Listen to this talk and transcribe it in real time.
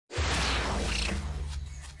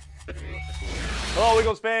Hello,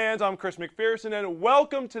 Eagles fans. I'm Chris McPherson, and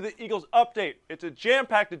welcome to the Eagles Update. It's a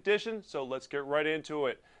jam-packed edition, so let's get right into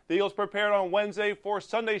it. The Eagles prepared on Wednesday for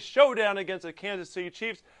Sunday's showdown against the Kansas City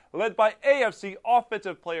Chiefs, led by AFC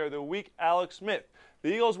Offensive Player of the Week, Alex Smith.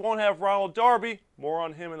 The Eagles won't have Ronald Darby, more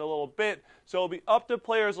on him in a little bit, so it'll be up to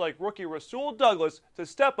players like rookie Rasul Douglas to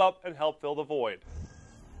step up and help fill the void.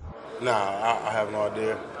 Nah, I have no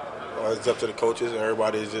idea. It's up to the coaches.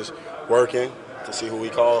 Everybody's just working to see who we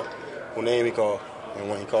call, who name he call. And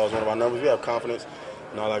when he calls one of our numbers, we have confidence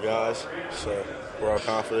in all our guys. So we're all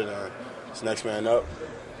confident, and it's next man up.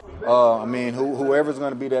 Whoever's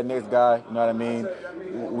going to be that next guy, you know what I mean,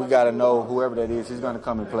 we got to know whoever that is, he's going to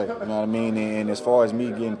come and play, you know what I mean? And as far as me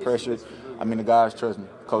getting pressured, I mean, the guys trust me.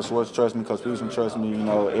 Coach Schwartz trusts me, Coach Peterson trusts me, you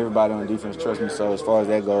know, everybody on defense trusts me. So as far as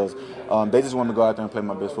that goes, they just want to go out there and play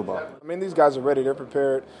my best football. I mean, these guys are ready. They're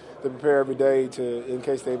prepared. They prepare every day in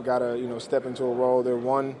case they've got to, step into a role. They're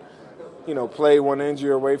one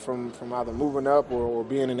injury away from either moving up or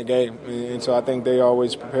being in the game. And so I think they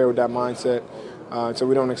always prepare with that mindset. So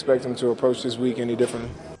we don't expect them to approach this week any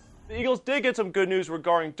differently. The Eagles did get some good news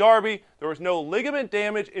regarding Darby. There was no ligament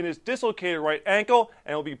damage in his dislocated right ankle,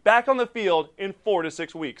 and he'll be back on the field in 4 to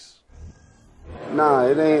 6 weeks. Nah,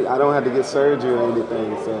 it ain't. I don't have to get surgery or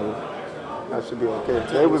anything, so I should be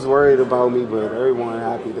okay. They was worried about me, but everyone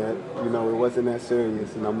happy that, it wasn't that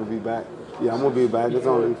serious, and I'm going to be back. Yeah, I'm going to be back. It's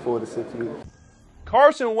only 4 to 6 weeks.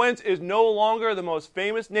 Carson Wentz is no longer the most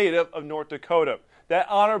famous native of North Dakota. That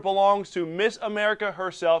honor belongs to Miss America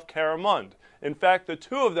herself, Kara Mund. In fact, the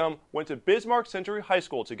two of them went to Bismarck Century High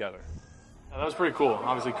School together. That was pretty cool.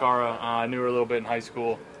 Obviously, Kara, I knew her a little bit in high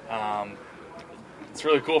school. It's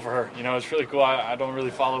really cool for her. It's really cool. I don't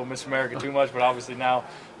really follow Miss America too much, but obviously now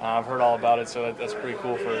I've heard all about it, so that's pretty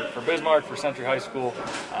cool for Bismarck, for Century High School.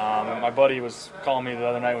 And my buddy was calling me the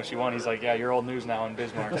other night when she won. He's like, yeah, you're old news now in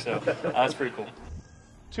Bismarck, so that's pretty cool.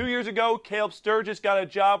 2 years ago, Caleb Sturgis got a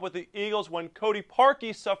job with the Eagles when Cody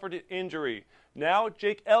Parkey suffered an injury. Now,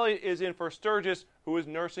 Jake Elliott is in for Sturgis, who is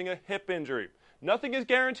nursing a hip injury. Nothing is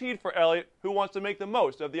guaranteed for Elliott, who wants to make the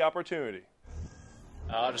most of the opportunity.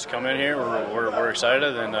 Just come in here. We're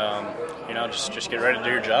excited, and just get ready to do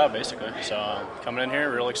your job, basically. So coming in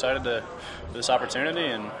here, real excited for this opportunity,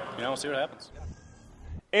 and we'll see what happens.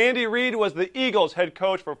 Andy Reid was the Eagles' head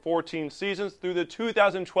coach for 14 seasons through the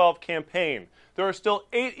 2012 campaign. There are still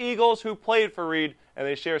 8 Eagles who played for Reid, and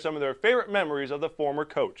they share some of their favorite memories of the former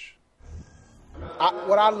coach.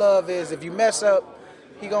 What I love is if you mess up,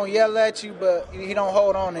 he gonna yell at you, but he don't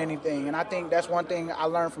hold on to anything. And I think that's one thing I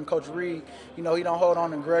learned from Coach Reid. He don't hold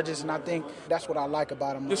on to grudges, and I think that's what I like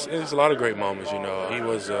about him. It's a lot of great moments. He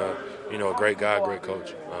was a great guy, great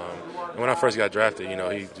coach. And when I first got drafted, he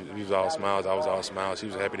was all smiles. I was all smiles. He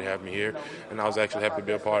was happy to have me here, and I was actually happy to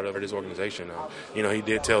be a part of this organization. He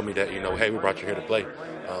did tell me that hey, we brought you here to play.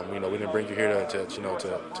 We didn't bring you here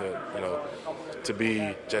to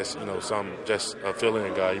be just a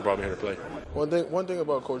fill-in guy. You brought me here to play. One thing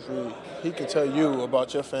about Coach Reid, he can tell you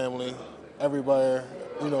about your family, everybody,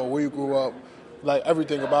 where you grew up, like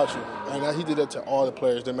everything about you. And he did that to all the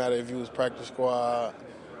players. Didn't matter if you was practice squad,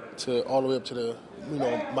 to all the way up to the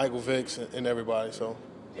Michael Vicks and everybody. So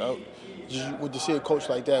when you see a coach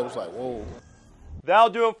like that, it was like, whoa. That'll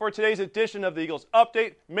do it for today's edition of the Eagles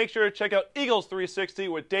Update. Make sure to check out Eagles 360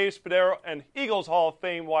 with Dave Spadaro and Eagles Hall of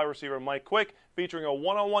Fame wide receiver Mike Quick, featuring a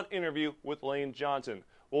one-on-one interview with Lane Johnson.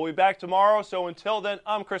 We'll be back tomorrow, so until then,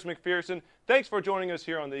 I'm Chris McPherson. Thanks for joining us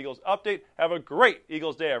here on the Eagles Update. Have a great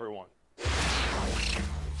Eagles Day, everyone.